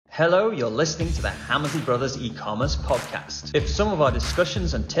Hello, you're listening to the Hammersley Brothers e-commerce podcast. If some of our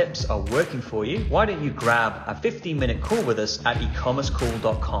discussions and tips are working for you, why don't you grab a 15-minute call with us at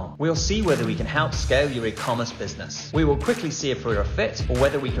ecommercecall.com. We'll see whether we can help scale your e-commerce business. We will quickly see if we're a fit or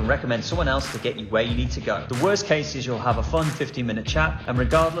whether we can recommend someone else to get you where you need to go. The worst case is you'll have a fun 15-minute chat, and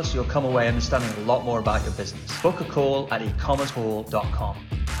regardless, you'll come away understanding a lot more about your business. Book a call at ecommercecall.com.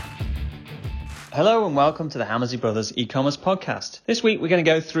 Hello and welcome to the Hammersley Brothers e-commerce podcast. This week we're going to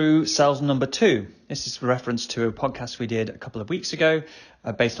go through salesman number 2. This is a reference to a podcast we did a couple of weeks ago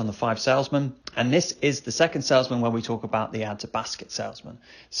based on the 5 salesmen. And this is the second salesman where we talk about the add to basket salesman.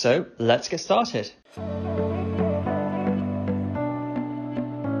 So let's get started.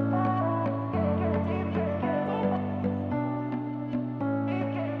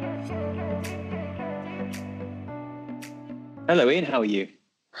 Hello Ian, how are you?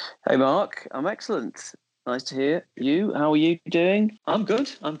 Hey Mark, I'm excellent. Nice to hear you. How are you doing? I'm good,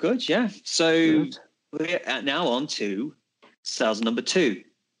 yeah. So we're now on to salesman number 2.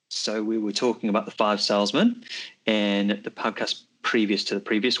 So we were talking about the 5 salesmen in the podcast previous to the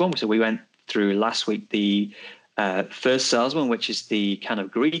previous one. So we went through last week the first salesman, which is the kind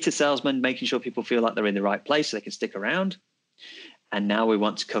of greeter salesman, making sure people feel like they're in the right place so they can stick around. And now we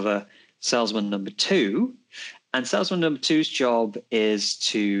want to cover salesman number 2. And salesman number 2's job is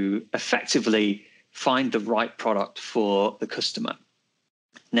to effectively find the right product for the customer.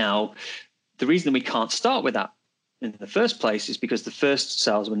 Now, the reason we can't start with that in the first place is because the first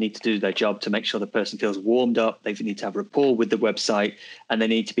salesman need to do their job to make sure the person feels warmed up. They need to have rapport with the website, and they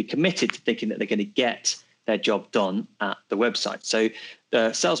need to be committed to thinking that they're going to get their job done at the website. So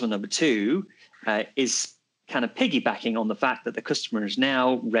the salesman number 2 is kind of piggybacking on the fact that the customer is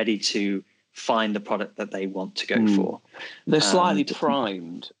now ready to find the product that they want to go for. They're slightly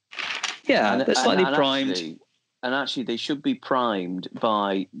primed. Yeah, they're slightly primed. Actually, they should be primed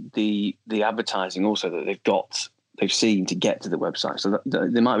by the advertising also that they've seen to get to the website. So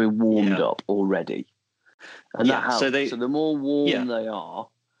that they might be warmed up already. And that helps. So the more warm they are,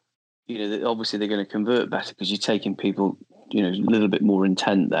 obviously they're going to convert better because you're taking people, a little bit more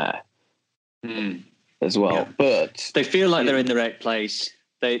intent there as well. Yeah. But they feel like they're in the right place.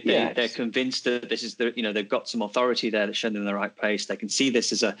 They're convinced that this is they've got some authority there that's shown them in the right place. They can see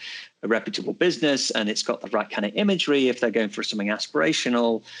this as a reputable business and it's got the right kind of imagery. If they're going for something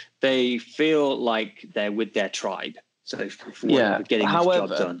aspirational, they feel like they're with their tribe. So getting this job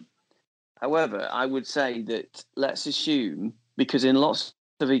done. However, I would say that let's assume, because in lots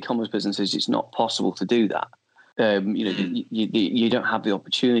of e-commerce businesses, it's not possible to do that. You don't have the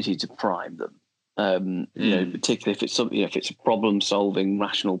opportunity to prime them. Particularly if it's something, if it's a problem-solving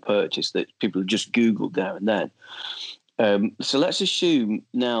rational purchase that people have just Googled there and then. So let's assume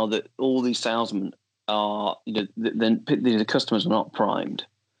now that all these salesmen are, then the customers are not primed.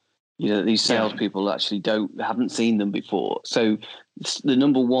 These salespeople actually haven't seen them before. So the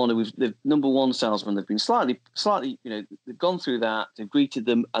number one salesman, they've been slightly, they've gone through that, they've greeted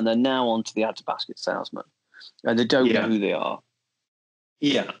them, and they're now on to the add to basket salesman, and they don't know who they are.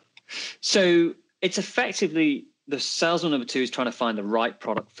 Yeah. So it's effectively the salesman number 2 is trying to find the right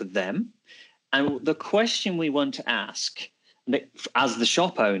product for them. And the question we want to ask as the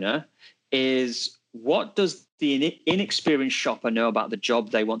shop owner is, what does the inexperienced shopper know about the job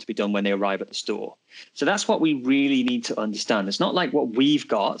they want to be done when they arrive at the store? So that's what we really need to understand. It's not like what we've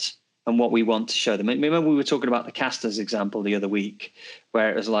got and what we want to show them. Remember we were talking about the casters example the other week, where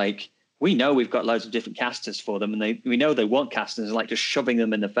it was like, we know we've got loads of different casters for them, and we know they want casters, and like just shoving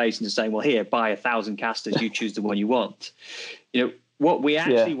them in the face and just saying, well, here, buy 1,000 casters, you choose the one you want. What we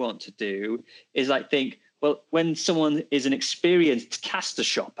actually want to do is think, well, when someone is an experienced caster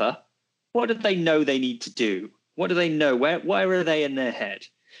shopper, what do they know they need to do? What do they know? Where are they in their head?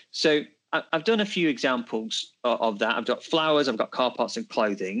 So I've done a few examples of that. I've got flowers, I've got car parts and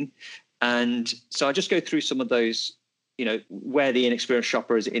clothing. And so I just go through some of those, where the inexperienced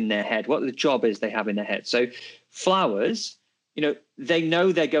shopper is in their head, what the job is they have in their head. So flowers, they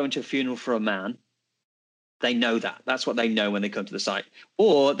know they're going to a funeral for a man. They know that. That's what they know when they come to the site.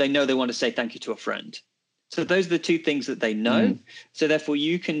 Or they know they want to say thank you to a friend. So those are the 2 things that they know. So therefore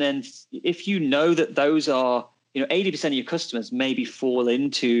you can then, if you know that those are, 80% of your customers maybe fall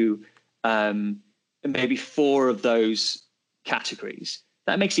into maybe 4 of those categories,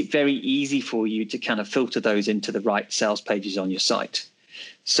 that makes it very easy for you to kind of filter those into the right sales pages on your site.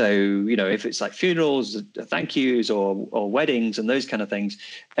 So, if it's like funerals, thank yous or weddings and those kind of things,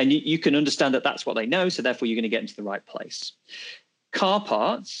 and you can understand that that's what they know. So therefore you're going to get into the right place. Car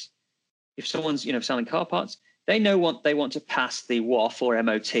parts, if someone's, selling car parts, they know what they want to pass the WOF or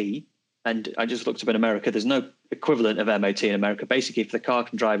MOT. And I just looked up in America, there's no equivalent of MOT in America. Basically, if the car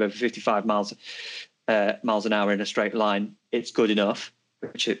can drive over 55 miles an hour in a straight line, it's good enough,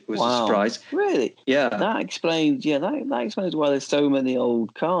 which it was a surprise. Really? Yeah. That explains why there's so many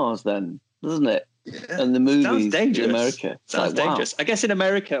old cars then, doesn't it? Yeah. And the movies Sounds dangerous. in America. Sounds dangerous. I guess in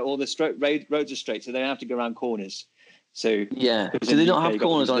America, all the roads are straight, so they don't have to go around corners. So yeah. Do they not have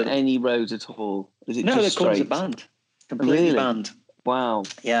corners on any roads at all? Is it no, just the corners straight? are banned. Completely banned. Wow.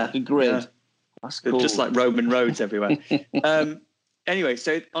 Yeah. Like a grid. Yeah. That's cool. Just like Roman roads everywhere. Anyway,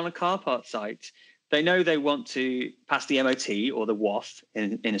 so on a car park site, they know they want to pass the MOT or the WOF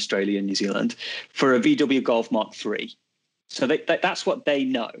in Australia and New Zealand for a VW Golf Mark III. So that's what they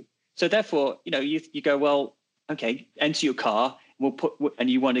know. So therefore, you go, well, okay, enter your car. And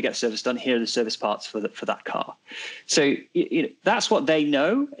you want to get service done. Here are the service parts for that car. So that's what they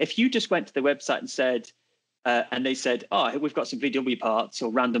know. If you just went to the website and said, and they said, "Oh, we've got some VW parts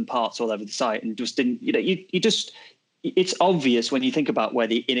or random parts all over the site," and just didn't, it's obvious when you think about where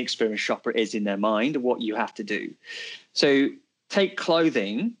the inexperienced shopper is in their mind, what you have to do. So take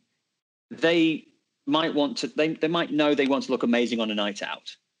clothing. They might want to. They might know they want to look amazing on a night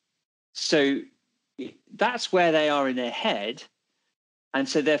out. So that's where they are in their head. And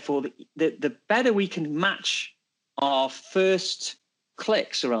so therefore, the better we can match our first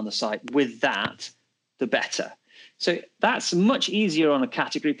clicks around the site with that, the better. So that's much easier on a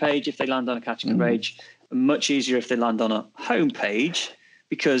category page if they land on a category page, much easier if they land on a home page,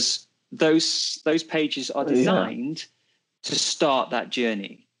 because those pages are designed to start that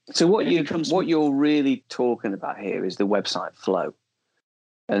journey. So what you're really talking about here is the website flow.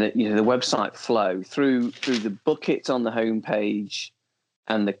 And the website flow through the buckets on the home page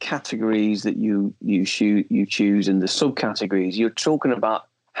and the categories that you choose and the subcategories. You're talking about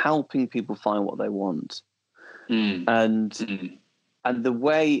helping people find what they want. And the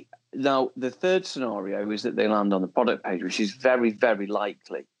way now, the third scenario is that they land on the product page, which is very, very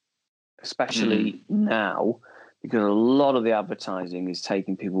likely, especially now, because a lot of the advertising is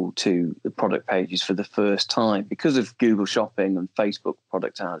taking people to the product pages for the first time because of Google Shopping and Facebook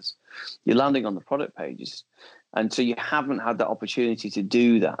product ads. You're landing on the product pages. And so you haven't had that opportunity to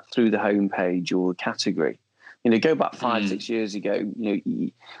do that through the homepage or category. Go back 5-6 years ago.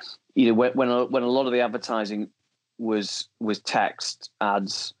 When a lot of the advertising was text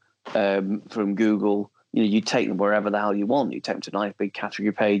ads from Google. You take them wherever the hell you want. You take them to nice big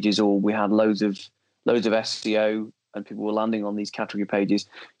category pages, or we had loads of SEO, and people were landing on these category pages.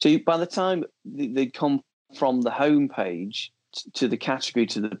 So by the time they come from the homepage to the category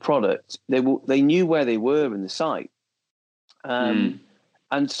to the product, they knew where they were in the site, and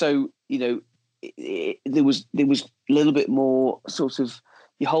so there was a little bit more sort of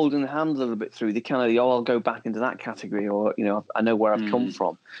you're holding the hand a little bit through the kind of I'll go back into that category, or I know where I've come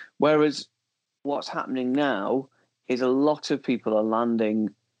from. Whereas what's happening now is a lot of people are landing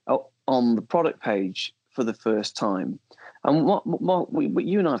on the product page for the first time. And what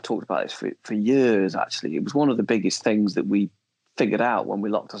you and I have talked about this for years. Actually, it was one of the biggest things that we figured out when we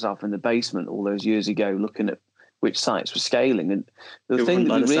locked ourselves in the basement all those years ago, looking at which sites were scaling. And the thing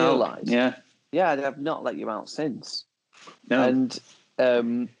that we realised, they have not let you out since. No. And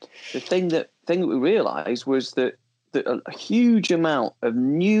the thing that we realised was that a huge amount of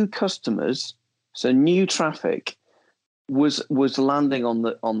new customers, so new traffic, was landing on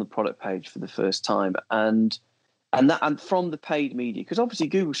the product page for the first time, and from the paid media, because obviously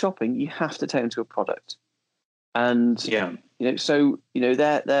Google Shopping, you have to take them to a product, and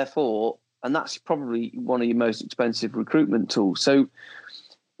therefore, and that's probably one of your most expensive recruitment tools. So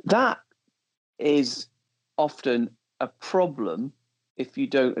that is often a problem if you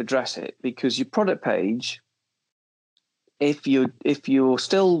don't address it, because your product page, if you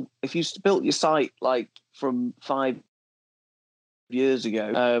built your site like from 5 years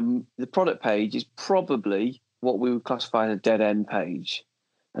ago, the product page is probably what we would classify as a dead end page.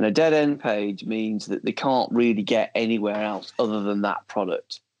 And a dead end page means that they can't really get anywhere else other than that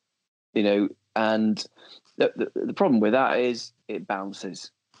product, and the problem with that is it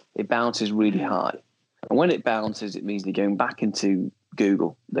bounces really high. And when it bounces, it means they're going back into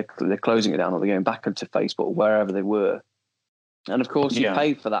Google, they're closing it down, or they're going back into Facebook, or wherever they were. And of course, you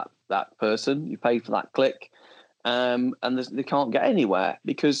pay for that person, you pay for that click, and they can't get anywhere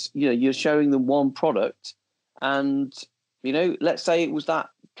because you're showing them one product, and let's say it was that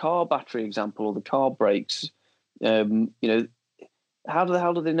car battery example or the car brakes. How the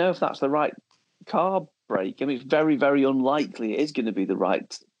hell do they know if that's the right car brake? I mean, it's very, very unlikely it is going to be the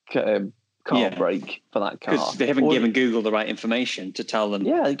right car brake for that car, because they haven't given Google the right information to tell them.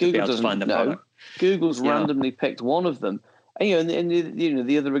 Yeah, Google doesn't find the know. product. Google's randomly picked one of them. And,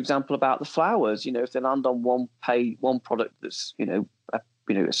 the other example about the flowers, if they land on one product that's,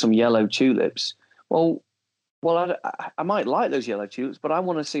 some yellow tulips, well, I might like those yellow tulips, but I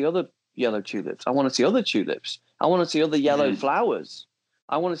want to see other yellow tulips. I want to see other tulips. I want to see other yellow flowers.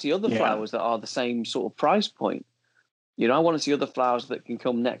 I want to see other flowers that are the same sort of price point. I want to see other flowers that can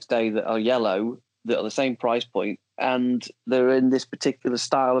come next day that are yellow, that are the same price point, and they're in this particular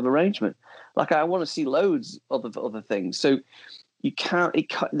style of arrangement. Like, I want to see loads of other things. So you can't.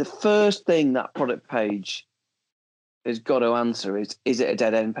 The first thing that product page has got to answer is it a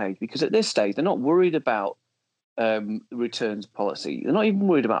dead end page? Because at this stage, they're not worried about returns policy. They're not even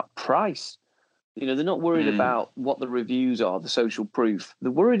worried about price. They're not worried about what the reviews are, the social proof.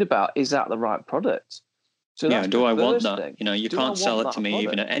 They're worried about, is that the right product? So do I want that? Thing. You can't sell it to me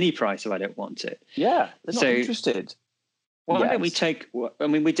even at any price if I don't want it. Yeah, they're not interested. Why don't we take? I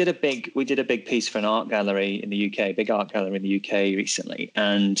mean, we did a big piece for an art gallery in the UK, big art gallery in the UK recently,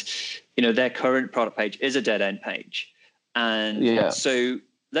 and their current product page is a dead end page, and so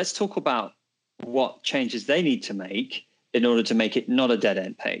let's talk about what changes they need to make in order to make it not a dead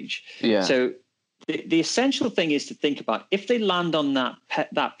end page. Yeah. So the essential thing is to think about, if they land on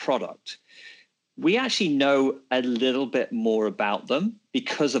that product, we actually know a little bit more about them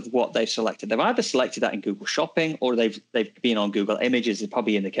because of what they've selected. They've either selected that in Google Shopping, or they've been on Google Images,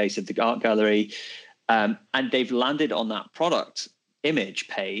 probably in the case of the art gallery, and they've landed on that product image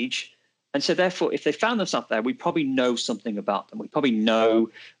page. And so therefore, if they found themselves there, we probably know something about them. We probably know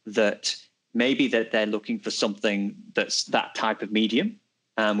that maybe that they're looking for something that's that type of medium.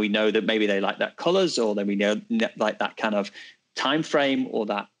 And we know that maybe they like that colors, or then we know like that kind of time frame, or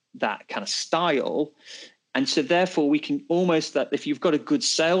that kind of style. And so therefore we can almost, that if you've got a good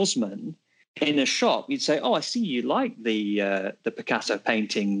salesman in a shop, you'd say, oh, I see you like the Picasso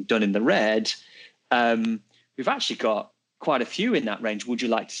painting done in the red. We've actually got quite a few in that range. Would you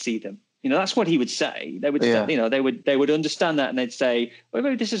like to see them? That's what he would say. They would, they would understand that, and they'd say, well,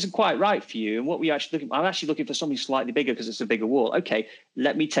 maybe this isn't quite right for you. And what we actually I'm actually looking for something slightly bigger because it's a bigger wall. Okay,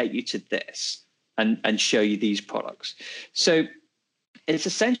 let me take you to this and show you these products. So it's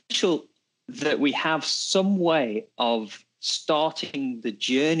essential that we have some way of starting the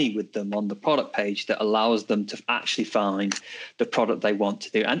journey with them on the product page that allows them to actually find the product they want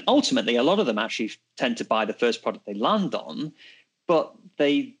to do. And ultimately, a lot of them actually tend to buy the first product they land on, but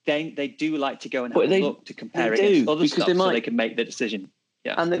they do like to go and have a look to compare it against other stuff so they can make the decision.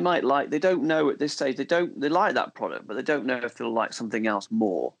 Yeah. And they don't know at this stage, they like that product, but they don't know if they'll like something else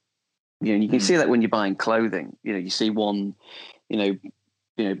more. You can see that when you're buying clothing. You see one,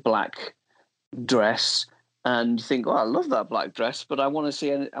 black dress, and you think, oh, I love that black dress, but I want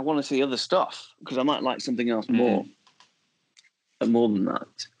to see other stuff because I might like something else more than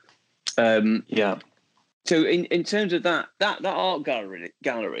that. So in terms of that art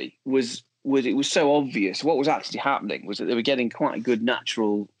gallery was it was so obvious. What was actually happening was that they were getting quite a good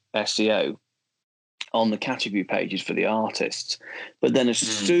natural SEO on the category pages for the artists, but then as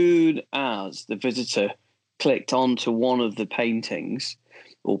soon as the visitor clicked onto one of the paintings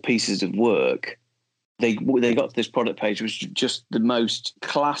or pieces of work, they got to this product page, which was just the most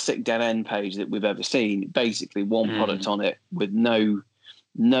classic dead end page that we've ever seen. Basically, one product on it with no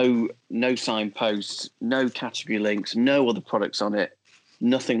signposts, no category links, no other products on it,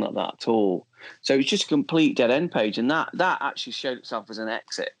 nothing like that at all. So it's just a complete dead end page, and that actually showed itself as an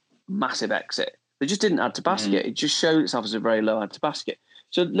exit, massive exit. They just didn't add to basket. It just showed itself as a very low add to basket.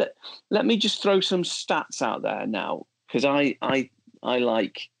 So let me just throw some stats out there now, because I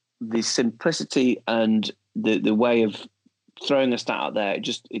like the simplicity and the way of throwing a stat out there.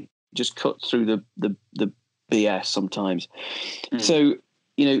 It just cuts through the BS sometimes. So,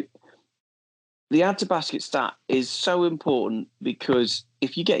 the add to basket stat is so important, because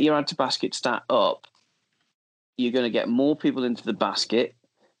if you get your add to basket stat up, you're going to get more people into the basket.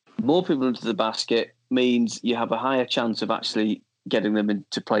 More people into the basket means you have a higher chance of actually getting them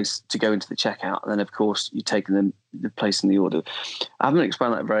into place to go into the checkout. And then, of course, you're taking them, the place in the order. I haven't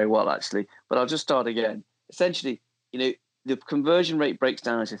explained that very well, actually, but I'll just start again. Essentially, the conversion rate breaks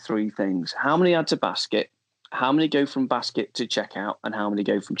down into three things: how many add to basket, how many go from basket to checkout, and how many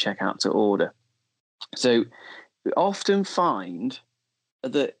go from checkout to order. So we often find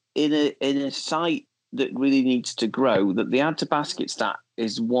that in a site that really needs to grow, that the add to basket stat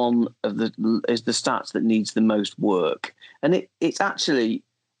is the stats that needs the most work. And it's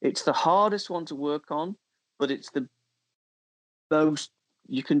the hardest one to work on, but it's the most,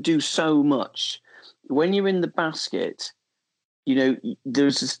 you can do so much. When you're in the basket,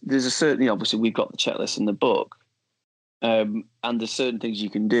 there's a certainly, obviously we've got the checklist in the book, And there's certain things you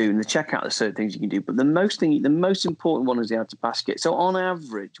can do, and the checkout there's certain things you can do. But the most important one is the add to basket. So on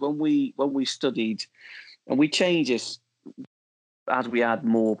average, when we studied, and we change this as we add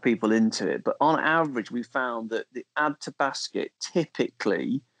more people into it, but on average, we found that the add to basket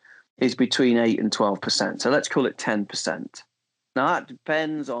typically is between 8 and 12%. So let's call it 10%. Now that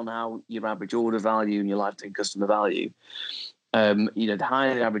depends on how your average order value and your lifetime customer value. The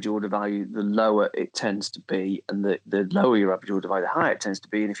higher the average order value, the lower it tends to be, and the lower your average order value, the higher it tends to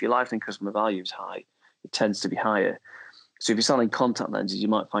be. And if your lifetime customer value is high, it tends to be higher. So if you're selling contact lenses, you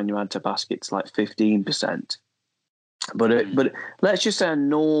might find your add to basket's like 15%. But let's just say a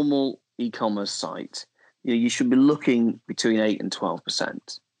normal e-commerce site, you should be looking between 8 and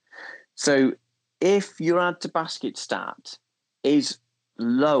 12%. So if your add to basket stat is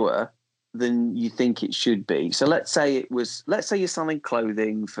lower than you think it should be. So let's say you're selling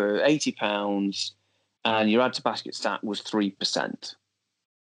clothing for £80 and your add to basket stat was 3%.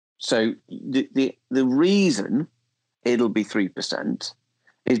 So the reason it'll be 3%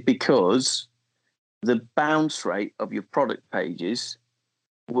 is because the bounce rate of your product pages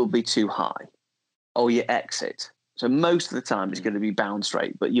will be too high, or your exit. So most of the time it's going to be bounce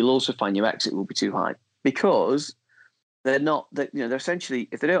rate, but you'll also find your exit will be too high because they're essentially,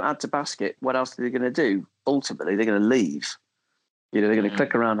 if they don't add to basket, what else are they going to do? Ultimately, they're going to leave. They're going to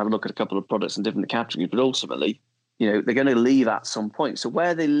click around, have a look at a couple of products in different categories, but ultimately, they're going to leave at some point. So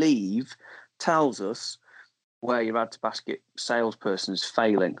where they leave tells us where your add to basket salesperson is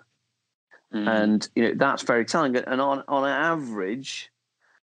failing. And that's very telling. And on average,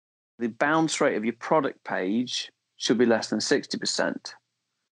 the bounce rate of your product page should be less than 60%.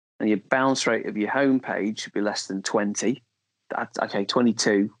 And your bounce rate of your home page should be less than 20. That's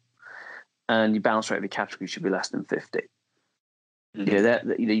 22. And your bounce rate of your category should be less than 50.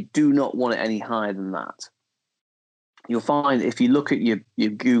 You do not want it any higher than that. You'll find if you look at your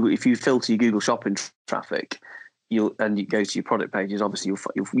Google, if you filter your Google shopping traffic, you go to your product pages, obviously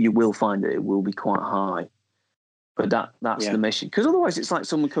you will find that it will be quite high. But that's the mission. Because otherwise it's like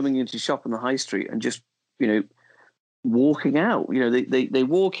someone coming into shop on the high street and just, walking out. They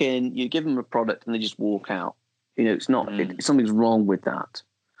walk in, you give them a product and they just walk out. It's not something's wrong with that.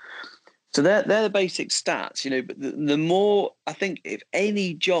 So they're the basic stats, but the more, I think, if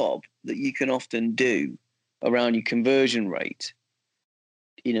any job that you can often do around your conversion rate,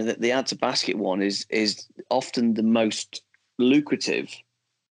 that the add to basket one is often the most lucrative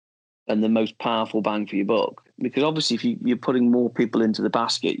and the most powerful bang for your buck, because obviously if you're putting more people into the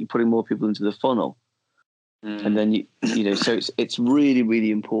basket, you're putting more people into the funnel. And then so it's really, really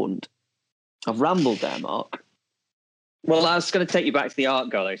important. I've rambled there, Mark. Well, I was going to take you back to the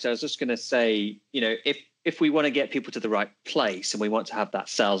art gallery. So I was just going to say, if we want to get people to the right place and we want to have that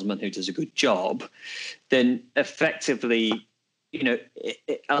salesman who does a good job, then effectively,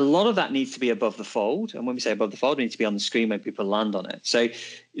 a lot of that needs to be above the fold. And when we say above the fold, it needs to be on the screen when people land on it. So,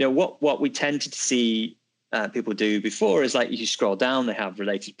 what we tended to see people do before is like you scroll down, they have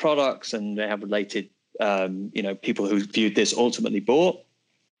related products and they have related people who viewed this ultimately bought.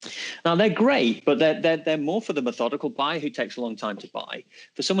 Now they're great, but they're more for the methodical buyer who takes a long time to buy.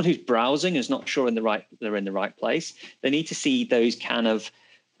 For someone who's browsing and is not sure they're in the right place, they need to see those kind of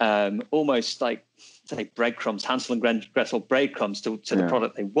almost like say breadcrumbs, Hansel and Gretel breadcrumbs to the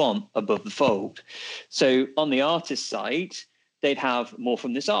product they want above the fold. So on the artist side, they'd have more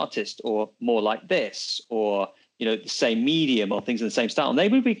from this artist or more like this, or the same medium or things in the same style. And they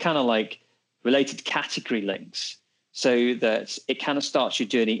would be kind of like related category links, so that it kind of starts your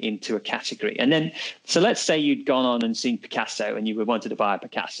journey into a category. And then, so let's say you'd gone on and seen Picasso and you wanted to buy a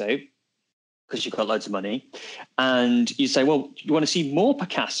Picasso because you've got loads of money. And you say, well, you want to see more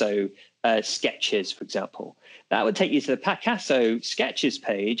Picasso sketches, for example. That would take you to the Picasso sketches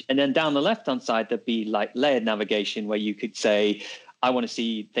page. And then down the left-hand side, there'd be like layered navigation where you could say, I want to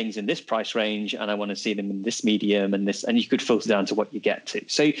see things in this price range and I want to see them in this medium and this, and you could filter down to what you get to.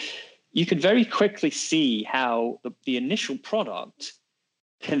 So you can very quickly see how the initial product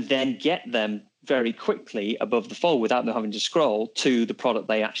can then get them very quickly above the fold without them having to scroll to the product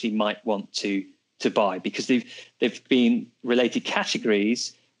they actually might want to buy, because they've been related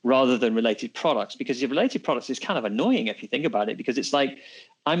categories rather than related products. Because your related products is kind of annoying if you think about it, because it's like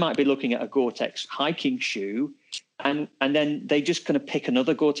I might be looking at a Gore-Tex hiking shoe and then they just kind of pick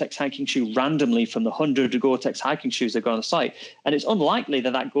another Gore-Tex hiking shoe randomly from the 100 Gore-Tex hiking shoes they've got on the site. And it's unlikely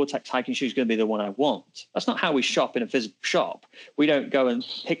that Gore-Tex hiking shoe is going to be the one I want. That's not how we shop in a physical shop. We don't go and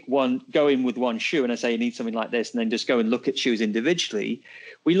pick one, go in with one shoe and I say, you need something like this, and then just go and look at shoes individually.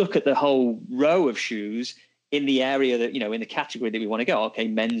 We look at the whole row of shoes in the area that, in the category that we want to go. Okay,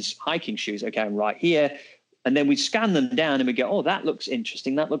 men's hiking shoes. Okay, I'm right here. And then we scan them down and we go, oh, that looks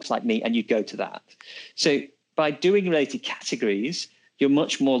interesting. That looks like me. And you go to that. So by doing related categories, you're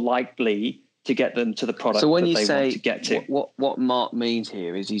much more likely to get them to the product so when that you they say, want to get to. What Mark means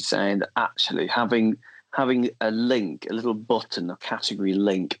here is he's saying that actually having a link, a little button, a category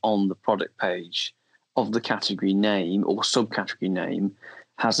link on the product page of the category name or subcategory name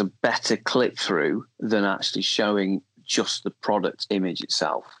has a better click-through than actually showing just the product image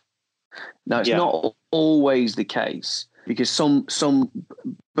itself. Now, it's not always the case because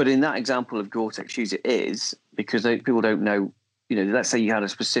but in that example of Gore-Tex shoes, it is because people don't know, let's say you had a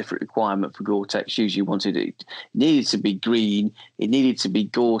specific requirement for Gore-Tex shoes. You wanted it needed to be green. It needed to be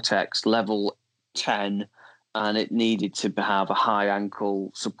Gore-Tex level 10 and it needed to have a high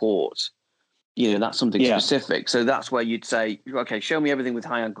ankle support. That's something specific. So that's where you'd say, okay, show me everything with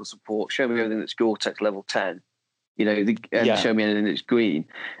high ankle support. Show me everything that's Gore-Tex level 10. Show me anything that's green,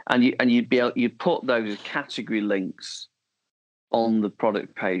 and you'd put those category links on the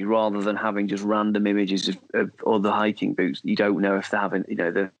product page rather than having just random images of other hiking boots that you don't know if they're having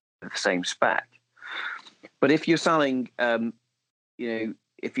the same spec. But if you're selling, if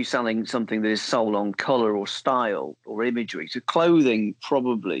you're selling something that is sold on color or style or imagery, so clothing,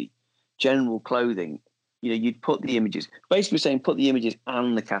 probably general clothing, you'd put the images. Basically, saying put the images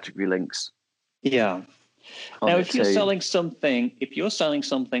and the category links. Yeah. Now, if you're selling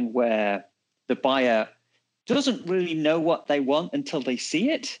something where the buyer doesn't really know what they want until they see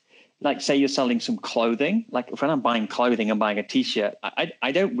it, like say you're selling some clothing, like when I'm buying clothing, I'm buying a T-shirt.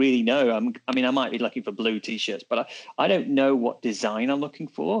 I don't really know. I might be looking for blue T-shirts, but I don't know what design I'm looking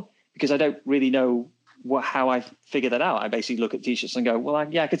for because I don't really know how I figure that out. I basically look at T-shirts and go, well,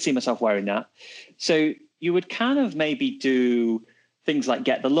 I could see myself wearing that. So you would kind of maybe do things like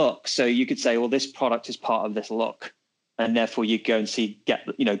get the look. So you could say, well, this product is part of this look. And therefore you go and see, get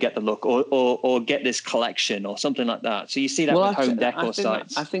the look or get this collection or something like that. So you see that with home decor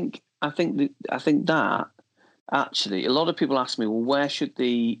sites. I think that actually a lot of people ask me, well, where should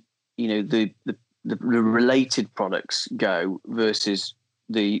the related products go versus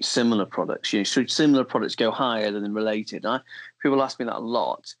the similar products? Should similar products go higher than related? People ask me that a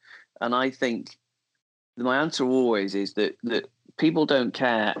lot. And I think my answer always is that people don't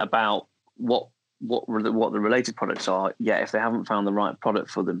care about what the related products are yet if they haven't found the right product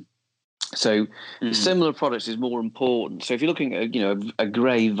for them. So similar products is more important. So if you're looking at a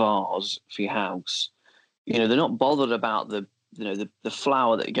grey vase for your house, they're not bothered about the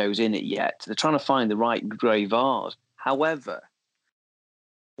flower that goes in it yet. They're trying to find the right grey vase. However,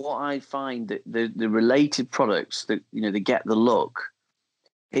 what I find that the related products that they get the look,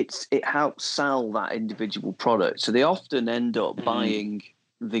 it helps sell that individual product. So they often end up buying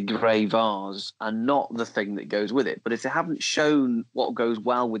the grey vase and not the thing that goes with it. But if they haven't shown what goes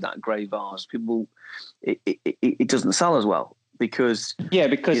well with that grey vase, it doesn't sell as well because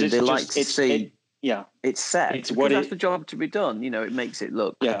it's they like to see it's set. It's that's the job to be done. It makes it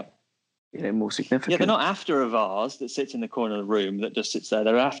look more significant. Yeah, they're not after a vase that sits in the corner of the room that just sits there.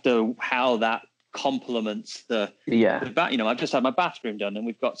 They're after how that complements the I've just had my bathroom done and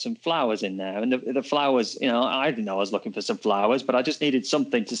we've got some flowers in there, and the flowers, I didn't know I was looking for some flowers, but I just needed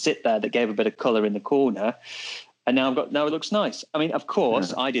something to sit there that gave a bit of color in the corner, and now it looks nice. I mean, of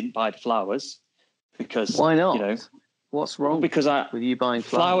course I didn't buy the flowers because why not? What's wrong because with you buying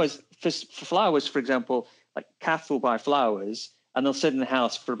flowers? For flowers, for example, like Kath will buy flowers and they'll sit in the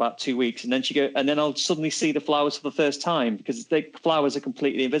house for about 2 weeks, and then I'll suddenly see the flowers for the first time because the flowers are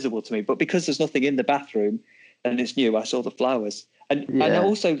completely invisible to me. But because there's nothing in the bathroom and it's new, I saw the flowers. And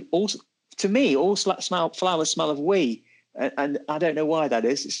also to me, all flowers smell of wee. And I don't know why that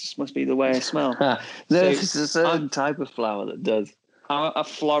is. It just must be the way I smell. There's a certain type of flower that does. I'm a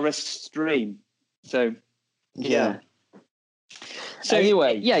florist's dream. So, yeah. So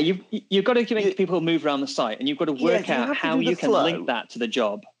anyway, you've got to make people move around the site, and you've got to work out how you can link that to the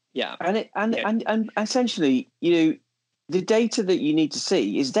job. Yeah, and essentially, the data that you need to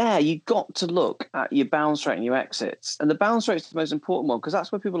see is there. You've got to look at your bounce rate and your exits, and the bounce rate is the most important one because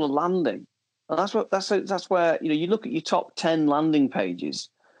that's where people are landing. And that's where you look at your top 10 landing pages,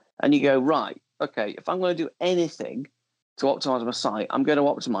 and you go, right, okay, if I'm going to do anything to optimize my site, I'm going to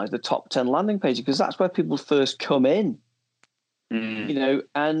optimize the top 10 landing pages because that's where people first come in.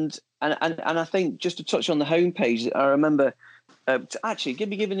 And I think just to touch on the homepage, I remember actually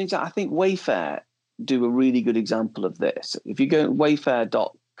give an example. I think Wayfair do a really good example of this. If you go to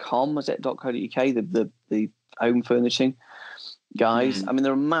wayfair.com, is it .co.uk, the home furnishing guys? I mean,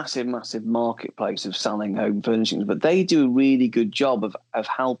 they're a massive marketplace of selling home furnishings, but they do a really good job of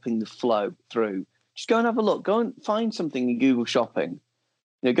helping the flow through. Just go and have a look. Go and find something in Google Shopping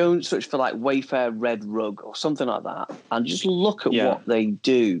go and search for like Wayfair red rug or something like that, and just look at what they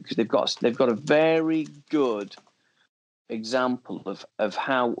do, because they've got a very good example of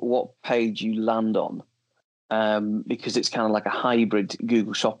what page you land on, because it's kind of like a hybrid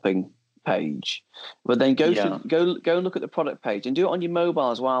Google Shopping page. But then go and look at the product page, and do it on your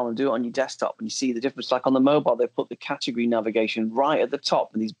mobile as well, and do it on your desktop, and you see the difference. Like on the mobile, they put the category navigation right at the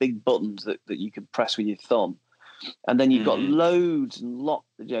top, and these big buttons that you can press with your thumb. And then you've got loads and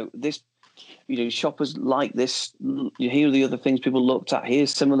shoppers like this. Here are the other things people looked at.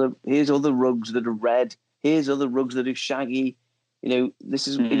 Here's other rugs that are red. Here's other rugs that are shaggy. This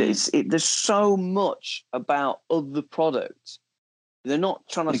is, there's so much about other products. They're not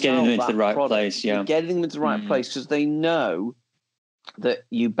trying to getting them into the right place. Yeah. They're getting them into the right place, because they know that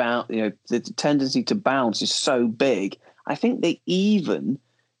the tendency to bounce is so big. I think they even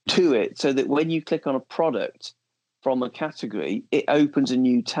do it so that when you click on a product from a category, it opens a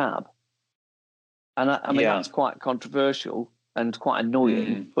new tab. And I mean, that's quite controversial and quite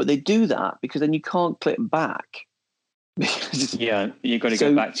annoying, but they do that because then you can't click back. You've got to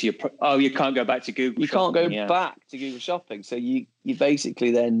go back to you can't go back to Google. You can't go back to Google Shopping. So you basically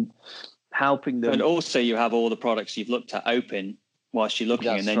then helping them. And also you have all the products you've looked at open whilst you're looking,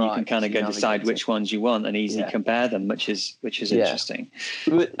 and then you can kind of go decide which ones you want and easily compare them, which is interesting.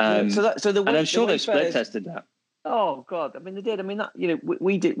 And I'm sure they split tested that. Oh God! I mean, they did. I mean, that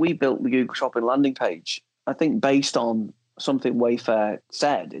we built the Google Shopping landing page, I think, based on something Wayfair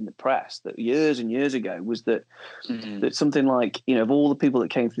said in the press that years and years ago, was that that something like, of all the people that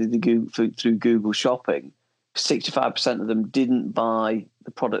came through through Google Shopping, 65% of them didn't buy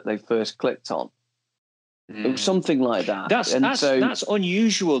the product they first clicked on. It was something like that. That's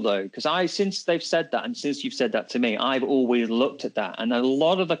unusual though, because since they've said that, and since you've said that to me, I've always looked at that, and a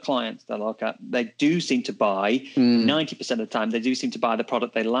lot of the clients that I look at, they do seem to buy 90% of the time. They do seem to buy the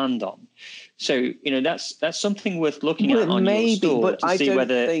product they land on. So that's something worth looking at on your store to see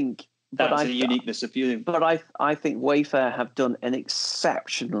whether that's a uniqueness of you. But I think Wayfair have done an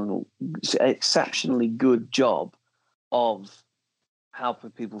exceptionally good job of helping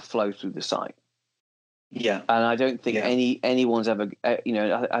people flow through the site. Yeah, and I don't think anyone's ever, I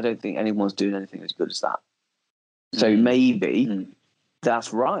don't think anyone's doing anything as good as that. So maybe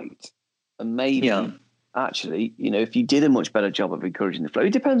that's right, and maybe actually, if you did a much better job of encouraging the flow,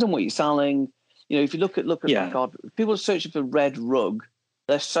 it depends on what you're selling. If you look at people are searching for red rug,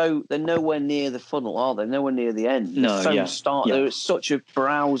 they're nowhere near the funnel, are they? Nowhere near the end. There's such a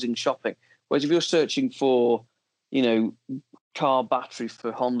browsing shopping. Whereas if you're searching for, car battery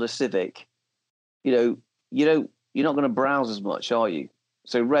for Honda Civic, you're not going to browse as much, are you?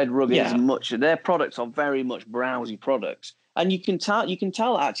 So red rug is much. Their products are very much browsy products, and you can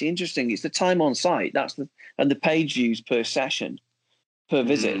tell actually interesting. It's the time on site. And the page views per session, per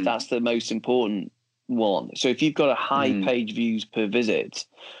visit. That's the most important one. So if you've got a high page views per visit,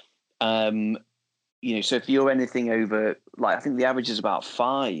 so if you're anything over, like, I think the average is about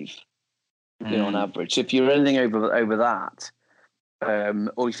 5, on average. So if you're anything over that.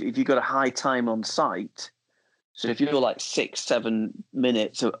 Or if you've got a high time on site, so if you're like 6-7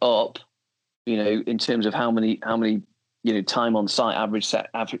 minutes up, in terms of how many time on site, average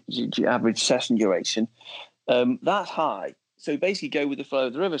session duration, that's high. So basically go with the flow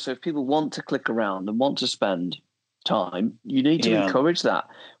of the river. So if people want to click around and want to spend time, you need to encourage that.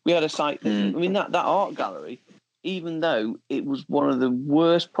 We had a site, that art gallery, even though it was one of the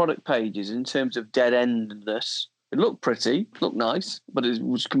worst product pages in terms of dead endness. It looked pretty, looked nice, but it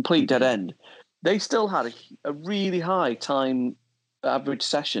was complete dead end. They still had a really high time average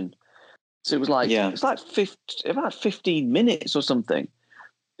session. So it was like it's like about 15 minutes or something.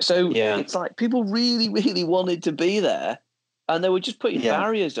 So it's like people really, really wanted to be there, and they were just putting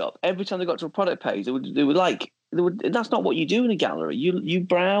barriers up every time they got to a product page. That's not what you do in a gallery. You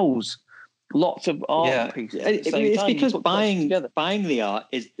browse lots of art pieces. It's because buying the art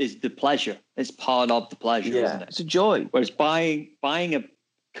is the pleasure. It's part of the pleasure, isn't it? It's a joy. Whereas buying a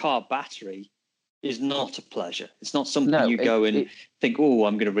car battery is not a pleasure. It's not something you go and think, oh,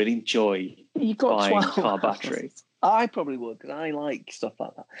 I'm going to really enjoy buying a car battery. I probably would, because I like stuff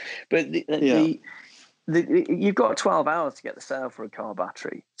like that. But you've got 12 hours to get the sale for a car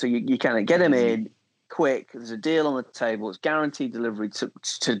battery. So you kind of get them in quick. There's a deal on the table. It's guaranteed delivery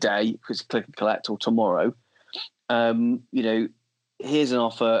today, because click and collect, or tomorrow. Here's an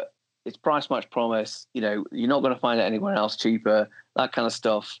offer. It's price match promise. You're not going to find it anywhere else cheaper. That kind of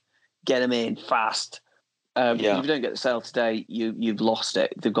stuff. Get them in fast. If you don't get the sale today, you've lost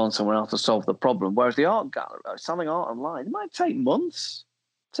it. They've gone somewhere else to solve the problem. Whereas the art gallery, selling art online, it might take months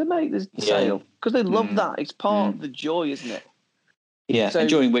to make the sale, because they love that. It's part of the joy, isn't it? Yeah, So, and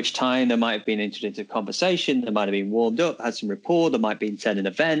during which time there might have been entered into a conversation, there might have been warmed up, had some rapport, there might have been said an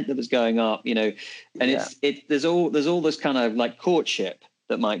event that was going up, and there's all this kind of like courtship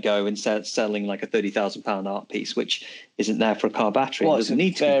that might go in selling like a £30,000 art piece, which isn't there for a car battery. Well, it doesn't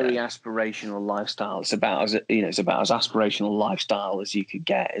need to be very there. aspirational lifestyle. It's about as aspirational lifestyle as you could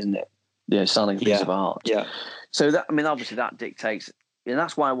get, isn't it? Selling a piece of art. Yeah. So that, obviously that dictates, and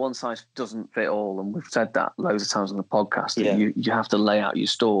that's why one size doesn't fit all. And we've said that loads of times on the podcast. That you have to lay out your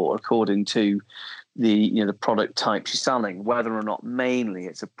store according to the product types you're selling, whether or not mainly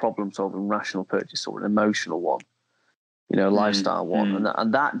it's a problem-solving rational purchase or an emotional one, lifestyle one,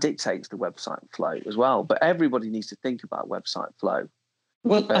 and that dictates the website flow as well. But everybody needs to think about website flow.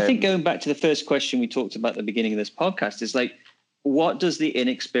 Well, I think going back to the first question we talked about at the beginning of this podcast is like, what does the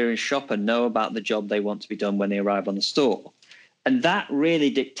inexperienced shopper know about the job they want to be done when they arrive on the store? And that really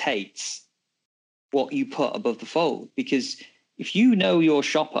dictates what you put above the fold, because if you know your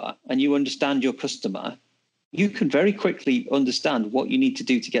shopper and you understand your customer, you can very quickly understand what you need to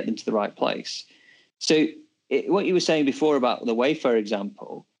do to get them to the right place. So what you were saying before about the Wayfair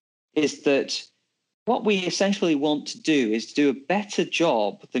example is that what we essentially want to do is to do a better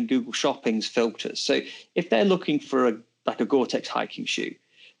job than Google Shopping's filters. So if they're looking for a Gore-Tex hiking shoe,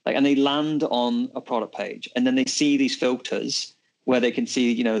 and they land on a product page and then they see these filters where they can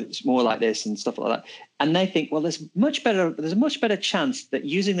see, it's more like this and stuff like that. And they think, well, there's a much better chance that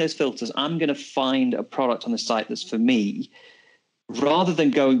using those filters, I'm going to find a product on the site that's for me, rather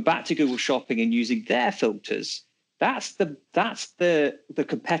than going back to Google Shopping and using their filters. That's the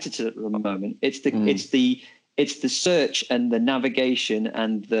competitor at the moment. It's the search and the navigation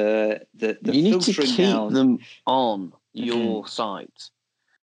and the you need to keep down them on your site.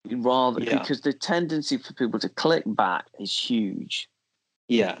 Because the tendency for people to click back is huge.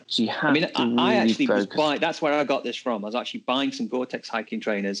 Yeah. So you have to I actually focus. that's where I got this from. I was actually buying some Gore-Tex hiking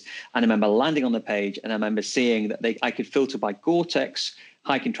trainers, and I remember landing on the page and I remember seeing that I could filter by Gore-Tex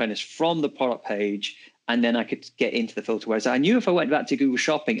hiking trainers from the product page, and then I could get into the filter. Whereas I knew if I went back to Google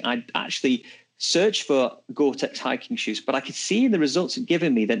Shopping, I'd actually search for Gore-Tex hiking shoes, but I could see in the results it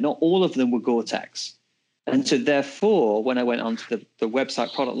given me that not all of them were Gore-Tex. And so therefore, when I went onto the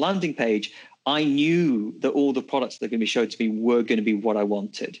website product landing page, I knew that all the products that are going to be showed to me were going to be what I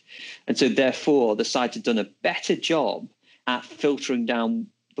wanted. And so therefore, the site had done a better job at filtering down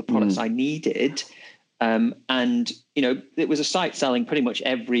the products I needed. And, it was a site selling pretty much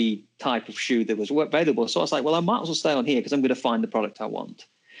every type of shoe that was available. So I was like, well, I might as well stay on here because I'm going to find the product I want.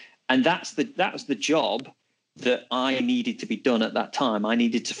 And that was the job that I needed to be done at that time. I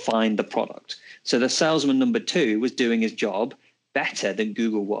needed to find the product. So the salesman number 2 was doing his job better than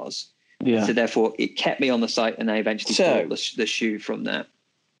Google was. Yeah. So therefore, it kept me on the site, and I eventually bought the shoe from there.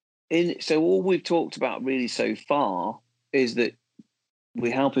 So all we've talked about really so far is that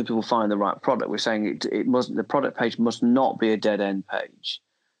we're helping people find the right product. We're saying the product page must not be a dead end page.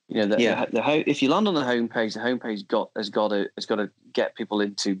 If you land on the homepage, the homepage has got to get people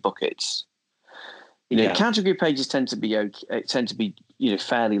into buckets. Category pages tend to be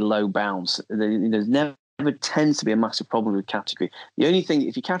fairly low bounds. There's never tends to be a massive problem with category. The only thing,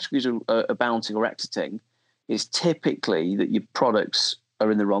 if your categories are bouncing or exiting, is typically that your products are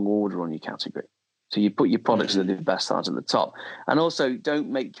in the wrong order on your category. So you put your products that are the best size at the top, and also don't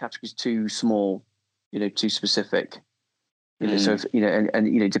make categories too small, too specific. So if,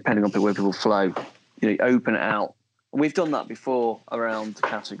 and depending on where people flow, open it out. We've done that before around the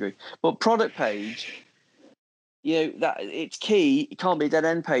category, but product page, that it's key. It can't be a dead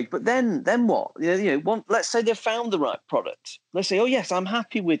end page. But then what? Let's say they've found the right product. Let's say, oh yes, I'm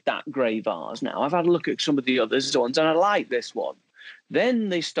happy with that grey vase now. I've had a look at some of the others ones, and I like this one. Then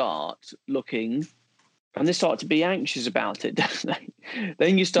they start looking, and they start to be anxious about it, don't they?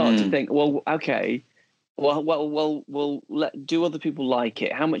 Then you start to think, well, okay, well, do other people like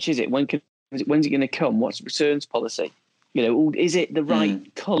it? How much is it? When's it going to come? What's the returns policy? Is it the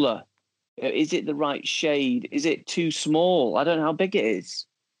right colour? Is it the right shade? Is it too small? I don't know how big it is.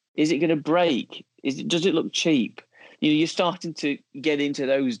 Is it going to break? Does it look cheap? You're starting to get into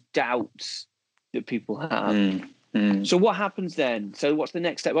those doubts that people have. So what happens then? So what's the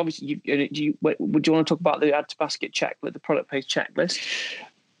next step? Obviously, would you want to talk about the add to basket checklist, the product page checklist?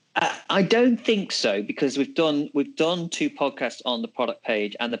 I don't think so, because we've done 2 podcasts on the product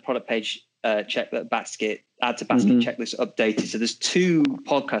page and the product page add to basket checklist updated. So there's 2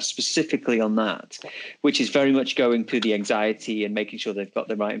 podcasts specifically on that, which is very much going through the anxiety and making sure they've got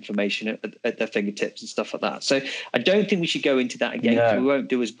the right information at their fingertips and stuff like that. So I don't think we should go into that again, because we won't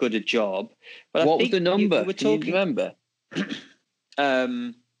do as good a job. But what was the number? Do you remember?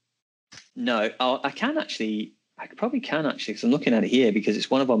 No, I can actually I probably can actually, because I'm looking at it here because it's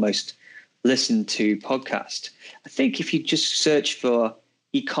one of our most listened to podcasts. I think if you just search for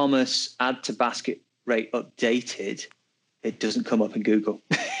e-commerce add to basket rate updated, it doesn't come up in Google.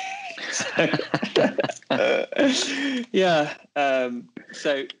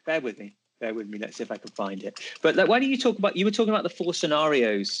 So bear with me. Let's see if I can find it. But why don't you talk about, you were talking about the 4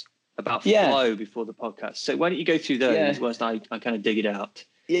 scenarios about flow before the podcast. So why don't you go through those whilst I kind of dig it out?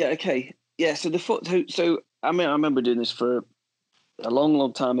 Yeah. Okay. Yeah. So so I mean, I remember doing this for a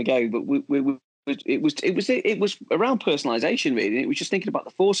long time ago, but it was around personalization really. It was just thinking about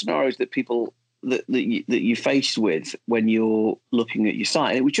the 4 scenarios that people that you face with when you're looking at your site.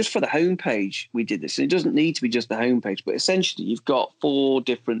 And it was just for the homepage we did this. And it doesn't need to be just the homepage, but essentially you've got 4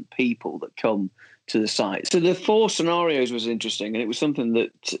 different people that come to the site. So the 4 scenarios was interesting, and it was something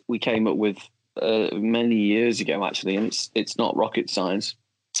that we came up with many years ago actually, and it's not rocket science.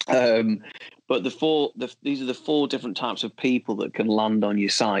 But these are the 4 different types of people that can land on your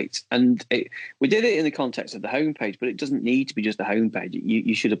site, and we did it in the context of the homepage, but it doesn't need to be just the homepage.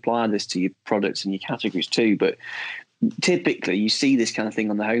 You should apply this to your products and your categories too. But typically, you see this kind of thing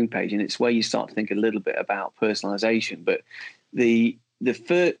on the homepage, and it's where you start to think a little bit about personalization. But the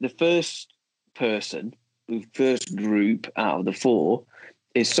first person, the first group out of the 4,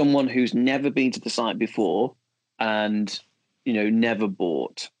 is someone who's never been to the site before and never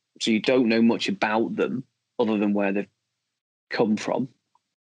bought. So you don't know much about them other than where they've come from.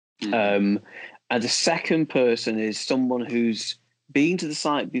 Mm-hmm. And the second person is someone who's been to the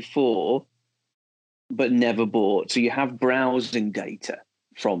site before but never bought. So you have browsing data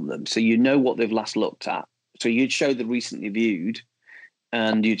from them. So you know what they've last looked at. So you'd show the recently viewed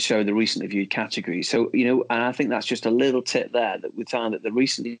and you'd show the recently viewed category. So, and I think that's just a little tip there, that we found that the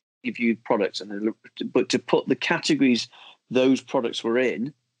recently viewed products, but to put the categories those products were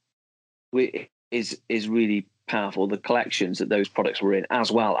in, is really powerful. The collections that those products were in,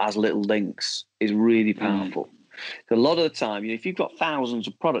 as well as little links, is really powerful. So a lot of the time, if you've got thousands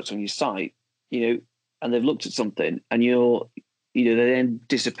of products on your site, and they've looked at something, and they then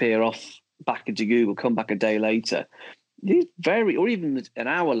disappear off back into Google, come back a day later, or even an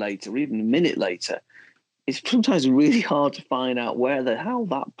hour later, or even a minute later, it's sometimes really hard to find out how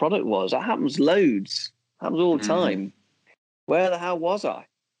that product was. That happens loads. Happens all the time. Where the hell was I?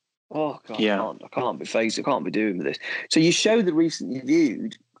 Oh God, I can't be faced. I can't be doing with this. So you show the recently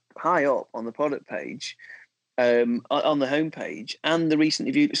viewed high up on the product page, on the homepage, and the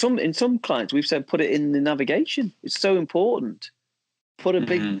recently viewed. In some clients, we've said put it in the navigation. It's so important. Put a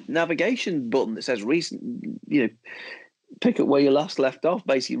big navigation button that says recent. Pick up where you last left off.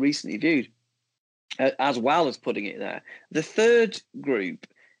 Basically, recently viewed, as well as putting it there. The third group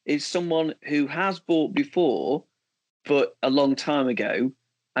is someone who has bought before, but a long time ago,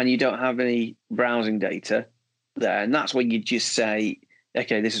 and you don't have any browsing data there. And that's when you just say,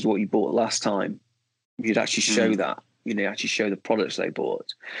 okay, this is what you bought last time. You'd actually show that, actually show the products they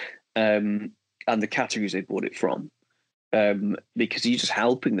bought, and the categories they bought it from, because you're just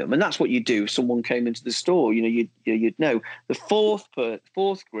helping them. And that's what you do. If someone came into the store, you'd know. The fourth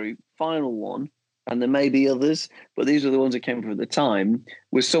group, final one, and there may be others, but these are the ones that came from at the time,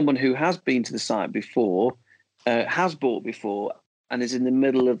 was someone who has been to the site before, has bought before, and is in the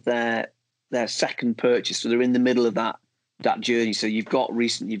middle of their second purchase. So they're in the middle of that journey. So you've got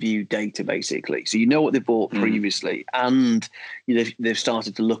recently viewed data, basically. So you know what they bought previously, and they've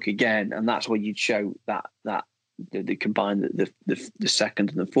started to look again, and that's where you'd show that they combine the second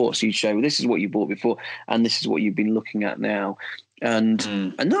and the fourth. So you show this is what you bought before, and this is what you've been looking at now. And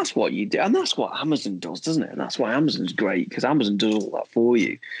that's what you do, and that's what Amazon does, doesn't it? And that's why Amazon's great, because Amazon does all that for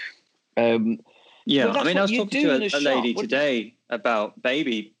you. I was talking to a lady today about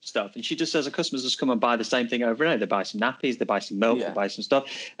baby stuff, and she just says her customers just come and buy the same thing over and over. They buy some nappies, they buy some milk, they buy some stuff,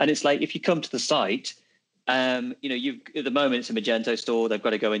 and it's like if you come to the site, you've at the moment it's a Magento store. They've got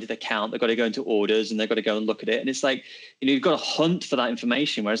to go into the account, they've got to go into orders, and they've got to go and look at it. And it's like you've got to hunt for that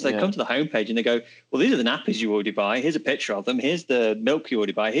information. Whereas they come to the homepage and they go, well, these are the nappies you already buy. Here's a picture of them. Here's the milk you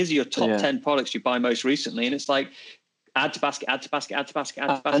already buy. Here's your top 10 products you buy most recently. And it's like add to basket, add to basket, add to basket,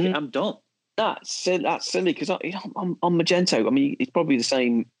 add to basket. I'm done. That's silly because on Magento, I mean, it's probably the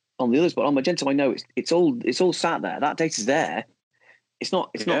same on the others, but on Magento, I know it's all sat there. That data's there. It's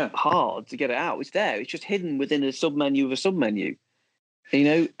not hard to get it out. It's there. It's just hidden within a submenu of a submenu.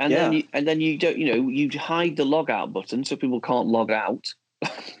 Then you don't. You hide the log out button so people can't log out.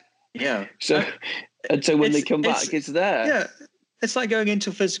 So when they come back, it's there. Yeah. It's like going into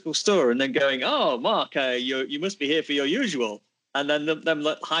a physical store and then going, "Oh, Mark, you must be here for your usual." And then them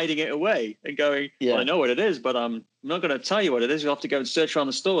hiding it away and going, well, I know what it is, but I'm not going to tell you what it is. You'll have to go and search around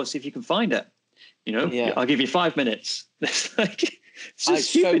the store, see if you can find it. Yeah. I'll give you 5 minutes. It's like, it's just It's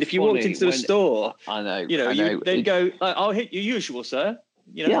stupid. so If you walked funny into a store, I know. they'd go, I'll hit your usual, sir.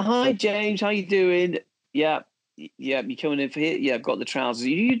 Yeah, hi James, how you doing? Yeah, you coming in for here? Yeah, I've got the trousers.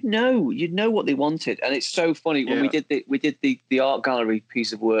 You'd know what they wanted, and it's so funny when we did the art gallery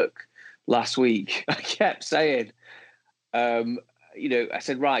piece of work last week. I kept saying, I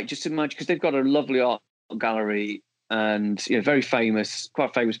said, right, just imagine, because they've got a lovely art gallery, and very famous,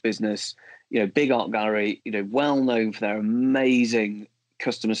 quite famous business. Big art gallery. Well known for their amazing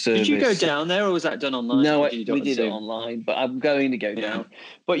customer service. Did you go down there, or was that done online? No, we did it online, but I'm going to go down.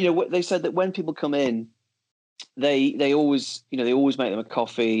 But they said that when people come in, they always make them a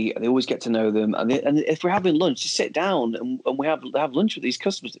coffee, and they always get to know them. And if we're having lunch, just sit down and we have lunch with these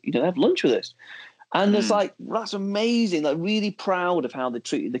customers. They have lunch with us, and it's like, that's amazing. Like, really proud of how they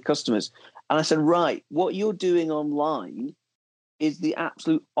treated the customers. And I said, right, what you're doing online is the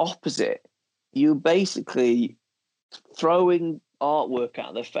absolute opposite. You're basically throwing artwork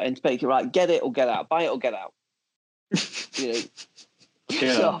out there and speaking, right, get it or get out, buy it or get out.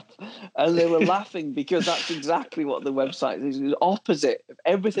 Shop. And they were laughing because that's exactly what the website is. The opposite of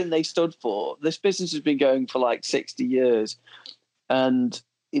everything they stood for. This business has been going for like 60 years, and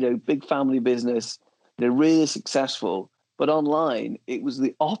big family business. They're really successful, but online it was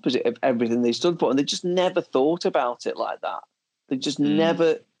the opposite of everything they stood for, and they just never thought about it like that. They just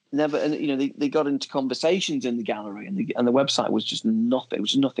never, and they got into conversations in the gallery, and the website was just nothing. It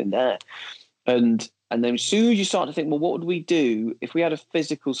was just nothing there, and then as soon as you start to think, well, what would we do if we had a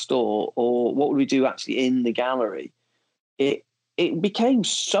physical store, or what would we do actually in the gallery? It became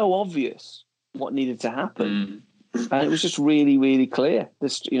so obvious what needed to happen, and it was just really, really clear.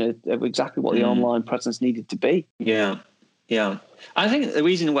 This, exactly what the online presence needed to be. Yeah. Yeah, I think the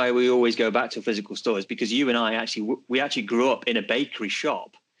reason why we always go back to a physical store is because you and I actually grew up in a bakery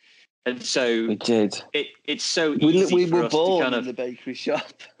shop, and so we did. It's so easy we for were us born to kind of in the bakery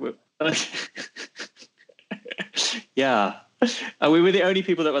shop. Yeah, and we were the only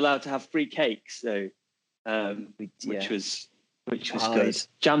people that were allowed to have free cakes, so which was good.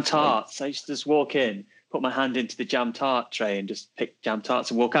 Jam tarts. I used to just walk in, put my hand into the jam tart tray, and just pick jam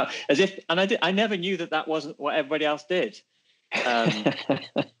tarts and walk out as if. And I never knew that wasn't what everybody else did.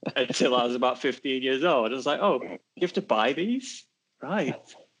 Until I was about 15 years old. I was like, oh, you have to buy these? Right.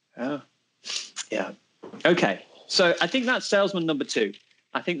 Oh. Yeah. Okay. So I think that's salesman number 2.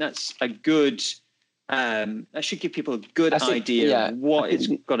 I think that's a good, that should give people a good idea of what it's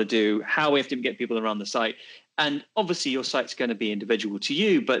got to do, how we have to get people around the site. And obviously your site's going to be individual to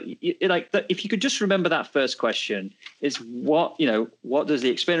you, but if you could just remember that first question is what does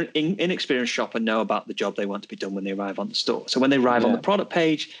the inexperienced shopper know about the job they want to be done when they arrive on the store? So when they arrive on the product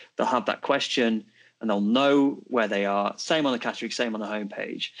page, they'll have that question and they'll know where they are. Same on the category, same on the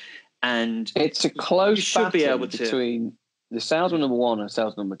homepage. And it's a close battle between the salesman number 1 and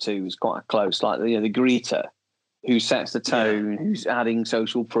salesman number 2 is quite close. Like, the greeter, who sets the tone, who's adding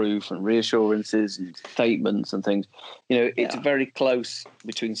social proof and reassurances and statements and things. It's very close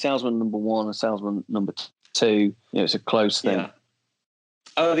between salesman number 1 and salesman number 2. It's a close thing. Yeah.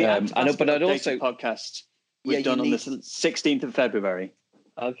 Oh, the I'd also podcast we've done on the 16th of February.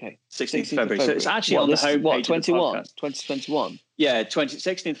 Okay. 16th of February. So it's actually on the homepage. 2021? Yeah,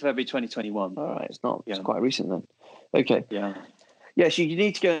 16th of February 2021. All right, it's not. It's quite recent then. Okay. Yeah. Yeah, so you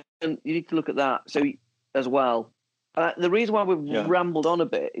need to go and you need to look at that. So as well. The reason why we've rambled on a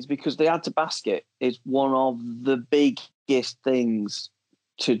bit is because the add to basket is one of the biggest things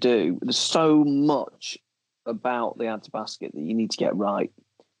to do. There's so much about the add to basket that you need to get right.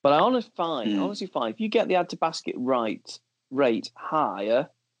 But I honestly find if you get the add to basket rate higher,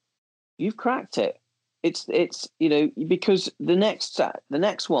 you've cracked it. It's because the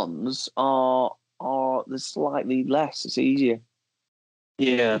next ones are they're slightly less. It's easier.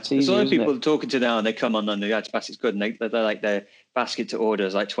 Yeah, there's a lot of people talking to now, and they come on and the add to basket's good, and they're like their basket to order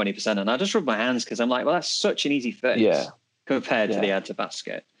is like 20%, and I just rub my hands because I'm like, well, that's such an easy fix compared to the add to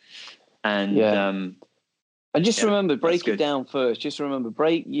basket. And and just remember, break it down first. Just remember,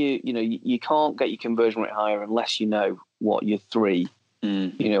 you can't get your conversion rate higher unless you know what your 3. Or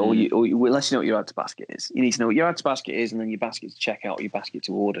unless you know what your add to basket is. You need to know what your add to basket is, and then your basket to checkout, or your basket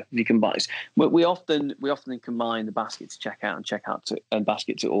to order. If you combine, but we often combine the basket to checkout and checkout to and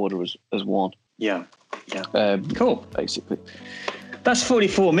basket to order as one. Yeah. Cool. Basically, that's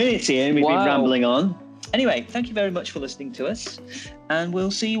 44 minutes here, and we've been rambling on. Anyway, thank you very much for listening to us, and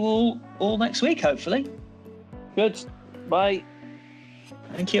we'll see you all next week, hopefully. Good. Bye.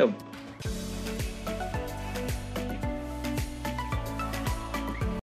 Thank you.